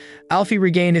unexpectedly, Alfie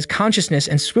regained his consciousness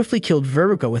and swiftly killed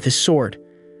Veruca with his sword.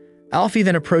 Alfie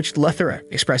then approached Lithera,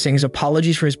 expressing his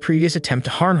apologies for his previous attempt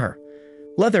to harm her.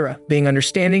 Lithera, being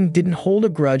understanding, didn't hold a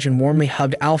grudge and warmly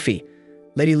hugged Alfie.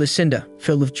 Lady Lucinda,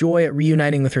 filled with joy at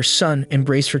reuniting with her son,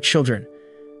 embraced her children.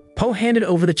 Poe handed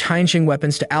over the Changcheng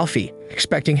weapons to Alfie,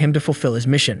 expecting him to fulfill his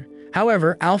mission.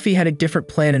 However, Alfie had a different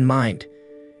plan in mind.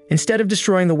 Instead of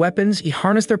destroying the weapons, he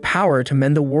harnessed their power to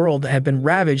mend the world that had been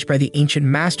ravaged by the ancient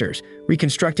masters,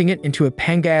 reconstructing it into a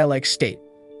Pangaea-like state.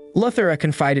 Lithera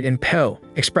confided in Poe,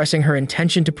 expressing her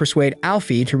intention to persuade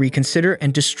Alfie to reconsider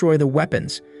and destroy the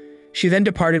weapons. She then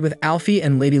departed with Alfie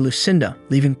and Lady Lucinda,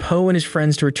 leaving Poe and his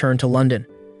friends to return to London.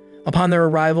 Upon their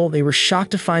arrival, they were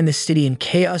shocked to find the city in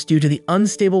chaos due to the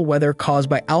unstable weather caused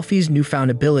by Alfie's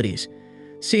newfound abilities.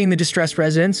 Seeing the distressed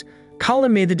residents,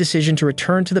 Colin made the decision to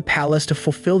return to the palace to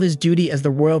fulfill his duty as the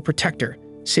royal protector,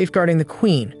 safeguarding the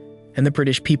Queen and the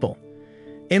British people.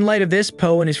 In light of this,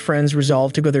 Poe and his friends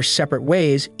resolved to go their separate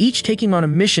ways, each taking on a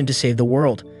mission to save the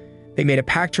world. They made a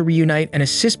pact to reunite and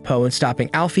assist Poe in stopping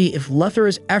Alfie if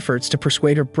Luthera's efforts to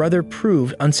persuade her brother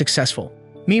proved unsuccessful.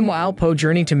 Meanwhile, Poe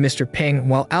journeyed to Mr. Ping,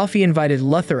 while Alfie invited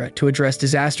Luthera to address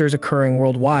disasters occurring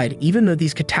worldwide, even though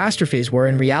these catastrophes were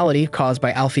in reality caused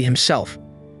by Alfie himself.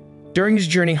 During his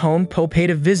journey home, Poe paid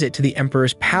a visit to the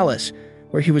Emperor's palace,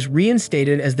 where he was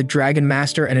reinstated as the Dragon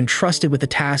Master and entrusted with the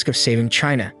task of saving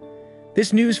China.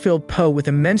 This news filled Poe with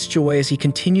immense joy as he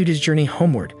continued his journey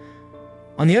homeward.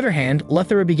 On the other hand,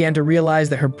 Luthera began to realize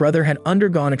that her brother had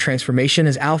undergone a transformation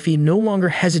as Alfie no longer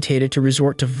hesitated to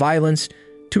resort to violence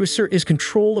to assert his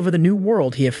control over the new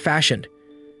world he had fashioned.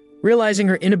 Realizing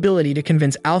her inability to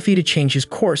convince Alfie to change his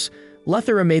course,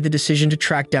 Luthera made the decision to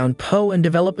track down Poe and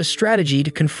develop a strategy to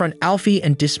confront Alfie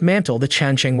and dismantle the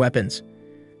Changcheng weapons.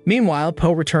 Meanwhile,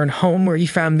 Poe returned home where he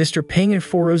found Mr. Ping and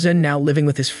Forozen now living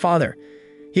with his father.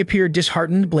 He appeared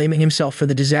disheartened, blaming himself for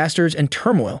the disasters and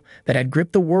turmoil that had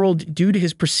gripped the world due to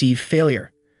his perceived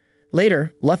failure.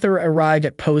 Later, Luthera arrived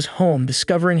at Poe's home,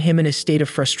 discovering him in a state of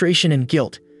frustration and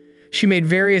guilt. She made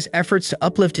various efforts to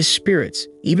uplift his spirits,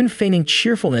 even feigning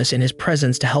cheerfulness in his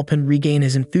presence to help him regain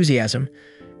his enthusiasm.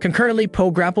 Concurrently,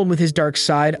 Poe grappled with his dark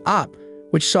side,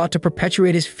 which sought to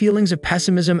perpetuate his feelings of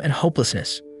pessimism and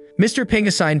hopelessness. Mr. Ping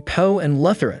assigned Poe and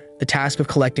Luthera the task of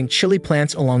collecting chili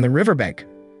plants along the riverbank.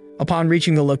 Upon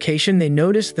reaching the location, they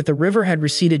noticed that the river had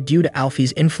receded due to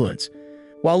Alfie's influence.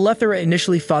 While Luthera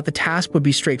initially thought the task would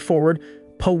be straightforward,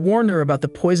 Poe warned her about the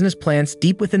poisonous plants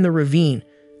deep within the ravine,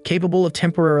 capable of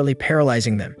temporarily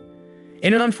paralyzing them.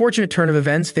 In an unfortunate turn of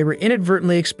events, they were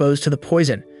inadvertently exposed to the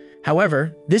poison.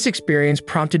 However, this experience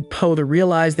prompted Poe to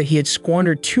realize that he had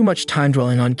squandered too much time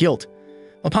dwelling on guilt.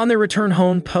 Upon their return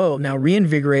home, Poe, now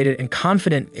reinvigorated and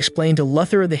confident, explained to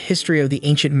Luthera the history of the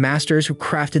ancient masters who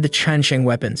crafted the Changcheng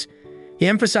weapons. He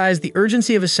emphasized the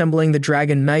urgency of assembling the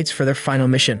Dragon Knights for their final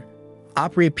mission.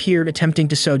 Reappeared, attempting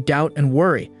to sow doubt and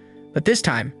worry, but this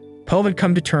time, Poe had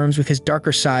come to terms with his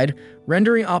darker side,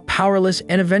 rendering powerless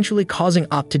and eventually causing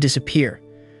to disappear.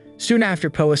 Soon after,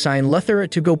 Poe assigned Luthera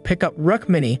to go pick up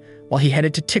Rukmini while he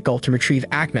headed to Tikal to retrieve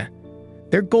Akna.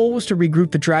 Their goal was to regroup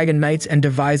the Dragon Knights and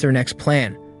devise their next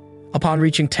plan. Upon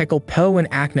reaching Tikal, Poe and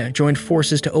Akna joined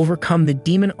forces to overcome the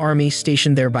demon army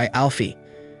stationed there by Alfie.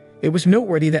 It was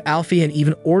noteworthy that Alfie had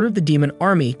even ordered the demon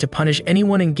army to punish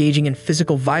anyone engaging in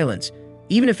physical violence,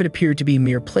 even if it appeared to be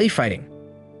mere play fighting.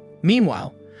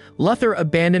 Meanwhile, Luthera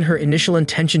abandoned her initial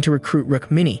intention to recruit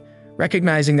Rukmini,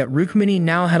 recognizing that Rukmini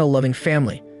now had a loving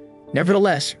family.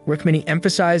 Nevertheless, Rukmini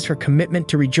emphasized her commitment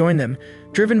to rejoin them,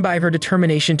 driven by her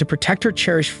determination to protect her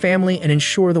cherished family and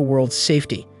ensure the world's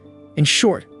safety. In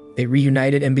short, they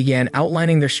reunited and began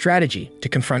outlining their strategy to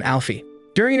confront Alfie.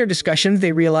 During their discussions,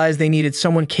 they realized they needed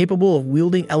someone capable of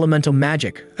wielding elemental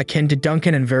magic, akin to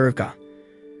Duncan and Veruca.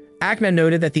 Akna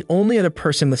noted that the only other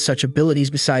person with such abilities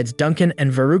besides Duncan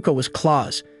and Veruca was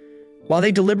Claus. While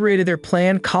they deliberated their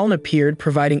plan, Colin appeared,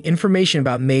 providing information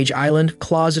about Mage Island,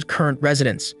 Claus' current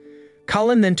residence.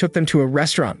 Colin then took them to a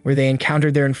restaurant where they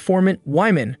encountered their informant,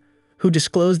 Wyman, who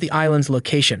disclosed the island's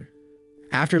location.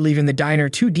 After leaving the diner,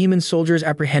 two demon soldiers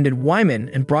apprehended Wyman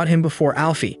and brought him before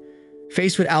Alfie.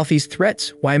 Faced with Alfie's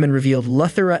threats, Wyman revealed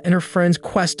Luthera and her friend's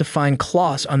quest to find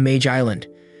Claus on Mage Island.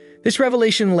 This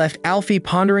revelation left Alfie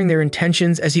pondering their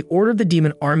intentions as he ordered the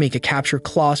demon army to capture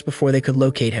Claus before they could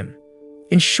locate him.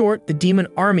 In short, the demon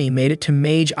army made it to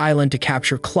Mage Island to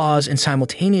capture Claus, and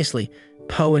simultaneously,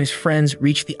 Poe and his friends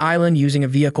reached the island using a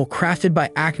vehicle crafted by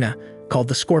Akna called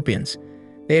the Scorpions.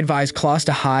 They advised Claus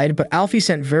to hide, but Alfie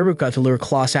sent Veruca to lure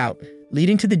Claus out,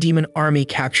 leading to the demon army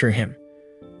capturing him.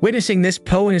 Witnessing this,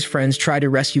 Poe and his friends tried to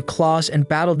rescue Claus and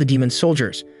battled the demon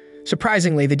soldiers.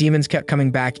 Surprisingly, the demons kept coming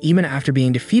back even after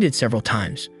being defeated several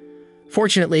times.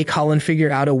 Fortunately, Colin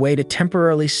figured out a way to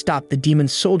temporarily stop the demon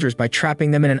soldiers by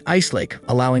trapping them in an ice lake,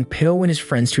 allowing Poe and his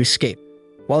friends to escape.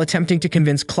 While attempting to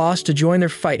convince Claus to join their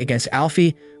fight against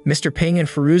Alfie, Mr. Ping and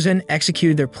Forozen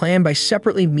executed their plan by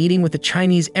separately meeting with the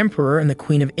Chinese Emperor and the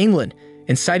Queen of England,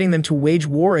 inciting them to wage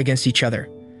war against each other.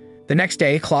 The next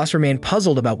day, Claus remained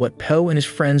puzzled about what Poe and his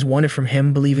friends wanted from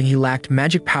him, believing he lacked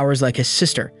magic powers like his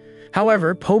sister.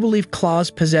 However, Poe believed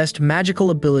Claus possessed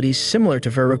magical abilities similar to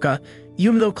Veruca,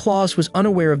 even though Claus was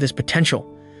unaware of this potential.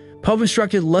 Poe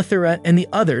instructed Luthera and the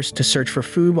others to search for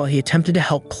food while he attempted to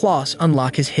help Claus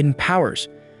unlock his hidden powers.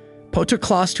 Poe took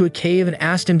Claus to a cave and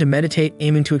asked him to meditate,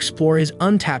 aiming to explore his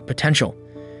untapped potential.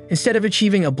 Instead of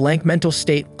achieving a blank mental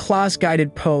state, Claus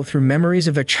guided Poe through memories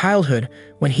of their childhood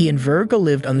when he and Veruca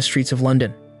lived on the streets of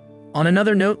London. On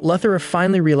another note, Lethera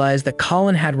finally realized that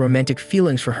Colin had romantic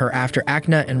feelings for her after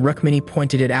Akna and Rukmini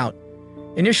pointed it out.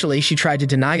 Initially, she tried to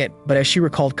deny it, but as she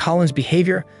recalled Colin's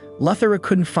behavior, Lethera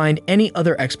couldn't find any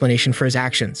other explanation for his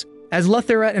actions. As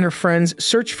Lethera and her friends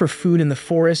searched for food in the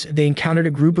forest, they encountered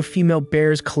a group of female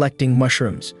bears collecting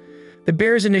mushrooms. The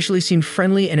bears initially seemed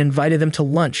friendly and invited them to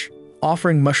lunch,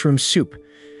 offering mushroom soup.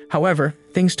 However,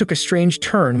 things took a strange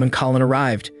turn when Colin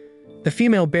arrived. The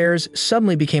female bears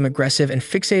suddenly became aggressive and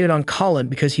fixated on Colin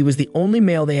because he was the only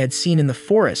male they had seen in the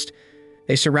forest.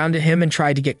 They surrounded him and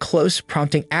tried to get close,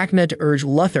 prompting Akna to urge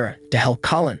Lethera to help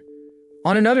Colin.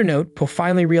 On another note, Poe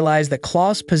finally realized that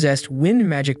Klaus possessed wind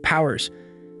magic powers.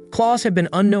 Klaus had been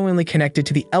unknowingly connected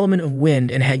to the element of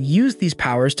wind and had used these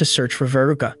powers to search for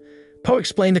Veruca. Poe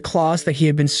explained to Klaus that he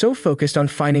had been so focused on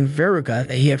finding Veruca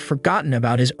that he had forgotten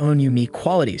about his own unique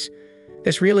qualities.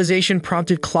 This realization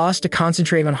prompted Klaus to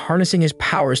concentrate on harnessing his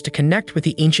powers to connect with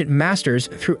the ancient masters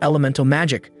through elemental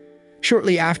magic.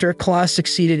 Shortly after, Klaus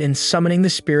succeeded in summoning the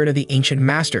spirit of the ancient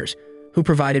masters, who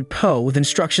provided Poe with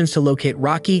instructions to locate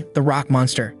Rocky, the rock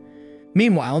monster.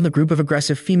 Meanwhile, the group of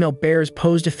aggressive female bears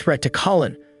posed a threat to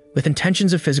Colin, with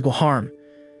intentions of physical harm.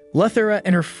 Lethera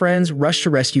and her friends rushed to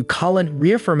rescue Colin,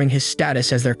 reaffirming his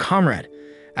status as their comrade.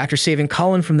 After saving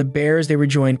Colin from the bears, they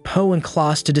rejoined Poe and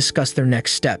Klaus to discuss their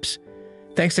next steps.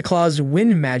 Thanks to Klaus'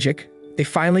 wind magic, they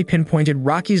finally pinpointed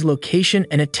Rocky's location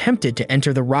and attempted to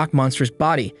enter the rock monster's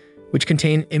body, which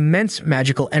contained immense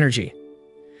magical energy.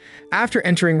 After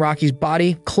entering Rocky's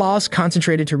body, Klaus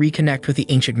concentrated to reconnect with the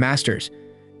ancient masters.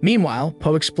 Meanwhile,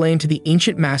 Poe explained to the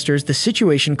ancient masters the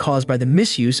situation caused by the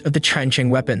misuse of the Chang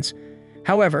weapons.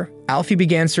 However, Alfie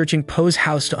began searching Poe's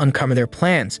house to uncover their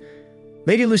plans.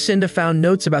 Lady Lucinda found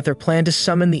notes about their plan to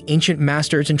summon the ancient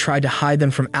masters and tried to hide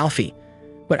them from Alfie.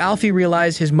 But Alfie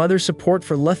realized his mother's support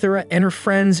for Lethera and her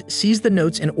friends, seized the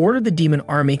notes and ordered the demon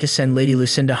army to send Lady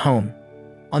Lucinda home.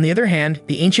 On the other hand,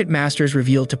 the ancient masters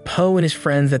revealed to Poe and his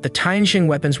friends that the Tianxing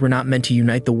weapons were not meant to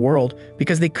unite the world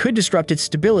because they could disrupt its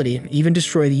stability and even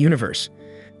destroy the universe.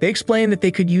 They explained that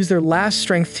they could use their last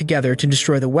strength together to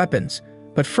destroy the weapons,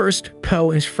 but first,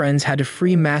 Poe and his friends had to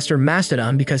free Master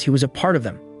Mastodon because he was a part of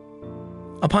them.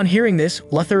 Upon hearing this,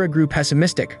 Lethera grew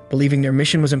pessimistic, believing their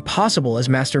mission was impossible as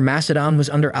Master Mastodon was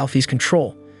under Alfie's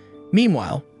control.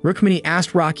 Meanwhile, Rukmini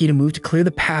asked Rocky to move to clear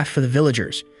the path for the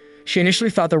villagers. She initially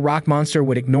thought the rock monster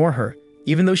would ignore her,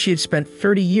 even though she had spent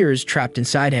 30 years trapped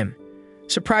inside him.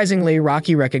 Surprisingly,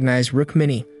 Rocky recognized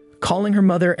Rukmini, calling her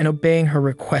mother and obeying her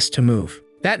request to move.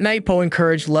 That night, Poe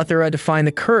encouraged Lethera to find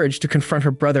the courage to confront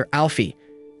her brother Alfie.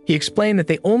 He explained that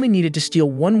they only needed to steal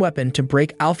one weapon to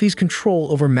break Alfie's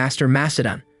control over Master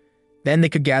Mastodon. Then they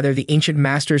could gather the ancient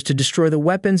masters to destroy the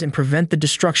weapons and prevent the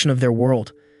destruction of their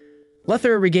world.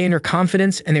 Lethera regained her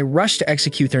confidence and they rushed to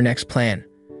execute their next plan.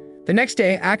 The next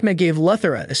day, Akna gave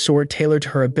Lethera a sword tailored to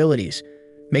her abilities,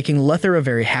 making Lethera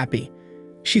very happy.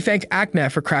 She thanked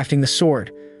Akna for crafting the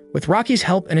sword. With Rocky's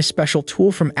help and a special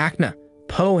tool from Akna,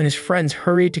 Poe and his friends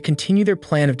hurried to continue their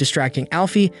plan of distracting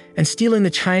Alfie and stealing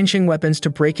the Tianxing weapons to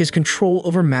break his control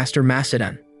over Master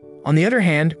Mastodon. On the other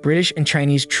hand, British and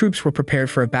Chinese troops were prepared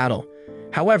for a battle.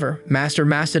 However, Master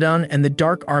Mastodon and the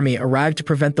Dark Army arrived to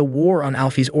prevent the war on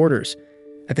Alfie's orders.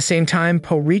 At the same time,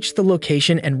 Poe reached the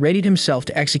location and readied himself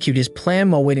to execute his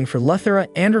plan while waiting for Lethera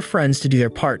and her friends to do their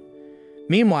part.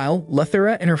 Meanwhile,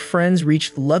 Lethera and her friends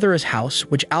reached Lethera's house,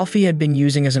 which Alfie had been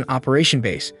using as an operation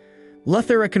base.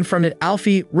 Lethera confronted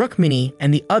Alfie, Rukmini,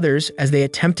 and the others as they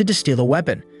attempted to steal the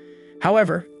weapon.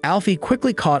 However, Alfie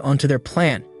quickly caught onto their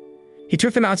plan. He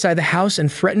took them outside the house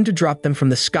and threatened to drop them from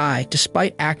the sky,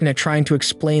 despite Akna trying to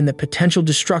explain the potential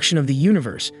destruction of the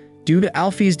universe due to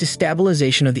Alfie's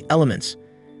destabilization of the elements.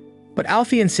 But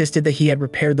Alfie insisted that he had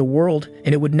repaired the world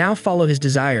and it would now follow his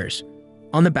desires.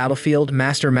 On the battlefield,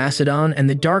 Master Mastodon and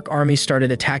the Dark Army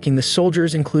started attacking the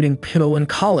soldiers, including Poe and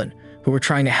Colin, who were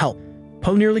trying to help.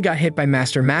 Poe nearly got hit by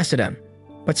Master Mastodon,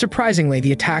 but surprisingly,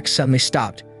 the attack suddenly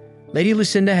stopped. Lady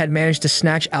Lucinda had managed to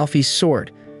snatch Alfie's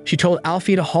sword. She told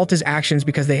Alfie to halt his actions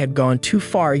because they had gone too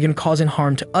far, even causing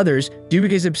harm to others due to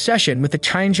his obsession with the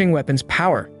Tianxing weapon's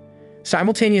power.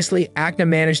 Simultaneously, Akna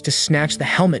managed to snatch the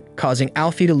helmet, causing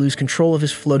Alfie to lose control of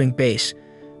his floating base.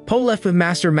 Poe left with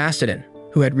Master Mastodon,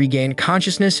 who had regained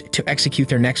consciousness, to execute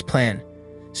their next plan.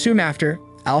 Soon after,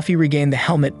 Alfie regained the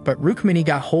helmet, but Rukmini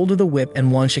got hold of the whip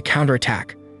and launched a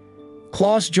counterattack.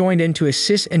 Klaus joined in to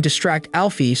assist and distract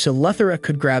Alfie so Lethera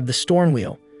could grab the storm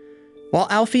wheel. While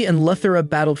Alfie and Lethera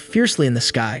battled fiercely in the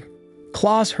sky,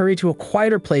 Klaus hurried to a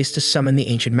quieter place to summon the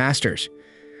ancient masters.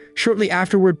 Shortly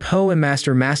afterward, Poe and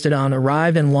Master Mastodon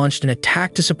arrived and launched an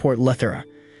attack to support Lethera.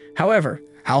 However,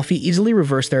 Alfie easily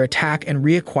reversed their attack and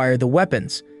reacquired the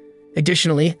weapons.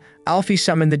 Additionally, Alfie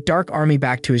summoned the Dark Army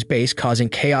back to his base, causing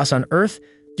chaos on Earth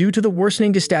due to the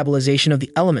worsening destabilization of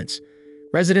the elements.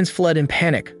 Residents fled in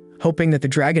panic, hoping that the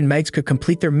Dragon Knights could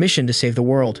complete their mission to save the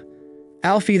world.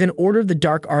 Alfie then ordered the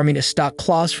Dark Army to stop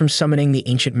Klaus from summoning the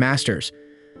Ancient Masters.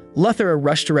 Lethera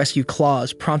rushed to rescue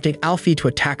Klaus, prompting Alfie to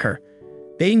attack her.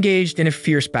 They engaged in a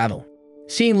fierce battle.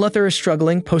 Seeing Lethera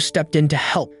struggling, Poe stepped in to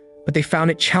help, but they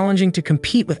found it challenging to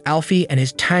compete with Alfie and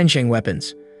his Tianjin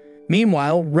weapons.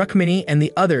 Meanwhile, Rukmini and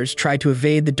the others tried to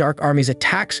evade the Dark Army's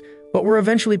attacks, but were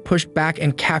eventually pushed back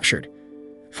and captured.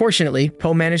 Fortunately,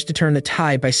 Poe managed to turn the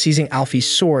tide by seizing Alfie's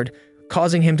sword,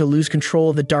 causing him to lose control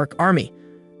of the Dark Army.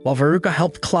 While Veruca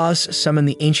helped Klaus summon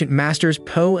the Ancient Masters,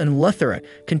 Poe and Lethera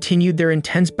continued their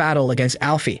intense battle against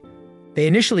Alfie. They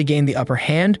initially gained the upper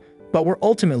hand, but were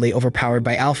ultimately overpowered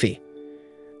by Alfie.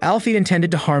 Alfie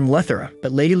intended to harm Lethera,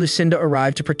 but Lady Lucinda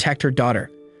arrived to protect her daughter.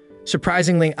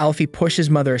 Surprisingly, Alfie pushed his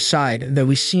mother aside, though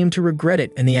he seemed to regret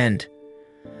it in the end.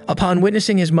 Upon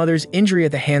witnessing his mother's injury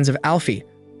at the hands of Alfie,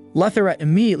 Lethera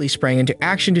immediately sprang into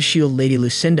action to shield Lady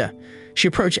Lucinda. She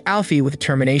approached Alfie with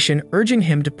determination, urging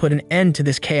him to put an end to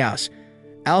this chaos.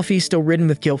 Alfie, still ridden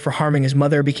with guilt for harming his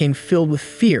mother, became filled with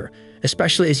fear,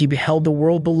 especially as he beheld the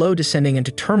world below descending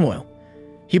into turmoil.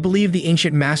 He believed the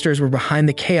Ancient Masters were behind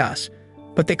the chaos,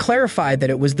 but they clarified that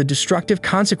it was the destructive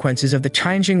consequences of the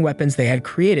Tianjin weapons they had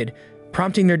created,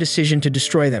 prompting their decision to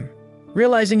destroy them.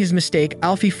 Realizing his mistake,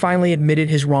 Alfie finally admitted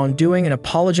his wrongdoing and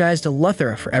apologized to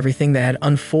Lethera for everything that had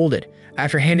unfolded.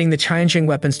 After handing the Tianjin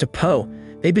weapons to Poe,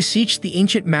 they beseeched the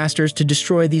Ancient Masters to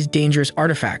destroy these dangerous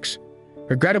artifacts.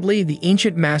 Regrettably, the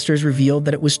Ancient Masters revealed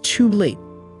that it was too late,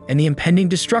 and the impending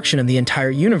destruction of the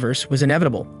entire universe was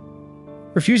inevitable.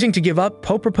 Refusing to give up,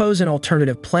 Poe proposed an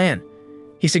alternative plan.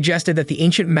 He suggested that the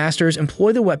Ancient Masters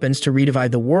employ the weapons to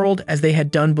redivide the world as they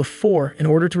had done before in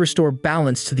order to restore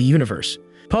balance to the universe.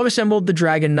 Poe assembled the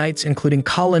Dragon Knights, including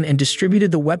Colin, and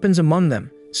distributed the weapons among them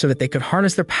so that they could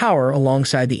harness their power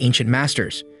alongside the Ancient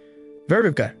Masters.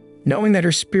 Veruca, knowing that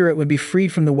her spirit would be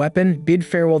freed from the weapon, bid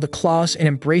farewell to Klaus and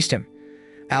embraced him.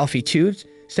 Alfie, too,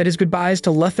 said his goodbyes to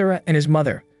Lethera and his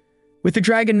mother. With the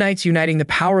Dragon Knights uniting the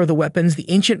power of the weapons,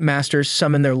 the Ancient Masters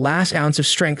summoned their last ounce of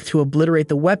strength to obliterate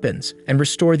the weapons and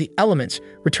restore the elements,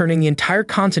 returning the entire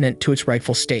continent to its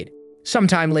rightful state.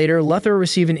 Sometime later, Lethera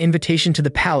received an invitation to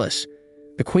the palace.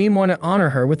 The Queen wanted to honor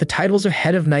her with the titles of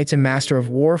Head of Knights and Master of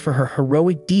War for her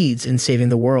heroic deeds in saving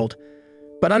the world.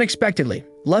 But unexpectedly,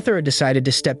 Lethera decided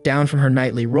to step down from her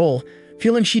knightly role,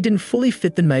 feeling she didn't fully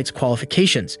fit the knight's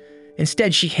qualifications.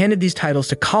 Instead, she handed these titles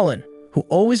to Colin, who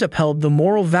always upheld the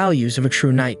moral values of a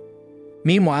true knight.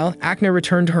 Meanwhile, Acna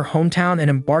returned to her hometown and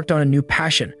embarked on a new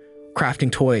passion,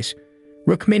 crafting toys.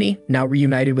 Rukmini, now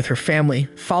reunited with her family,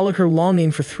 followed her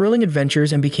longing for thrilling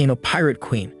adventures and became a pirate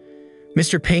queen.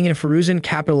 Mr. Ping and Faruzan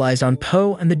capitalized on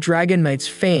Poe and the Dragon Knights'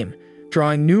 fame,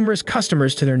 drawing numerous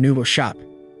customers to their new shop.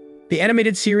 The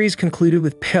animated series concluded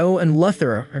with Poe and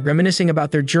Lethera reminiscing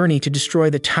about their journey to destroy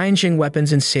the Tianjin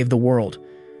weapons and save the world.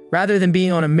 Rather than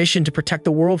being on a mission to protect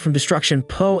the world from destruction,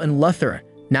 Poe and Lethera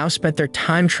now spent their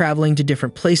time traveling to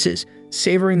different places,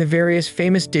 savoring the various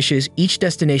famous dishes each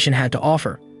destination had to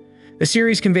offer. The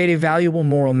series conveyed a valuable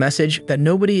moral message that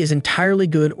nobody is entirely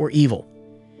good or evil.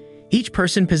 Each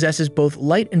person possesses both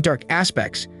light and dark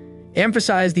aspects,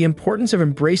 emphasized the importance of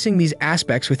embracing these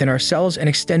aspects within ourselves and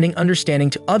extending understanding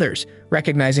to others,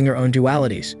 recognizing our own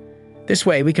dualities. This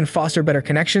way, we can foster better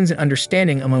connections and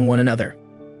understanding among one another.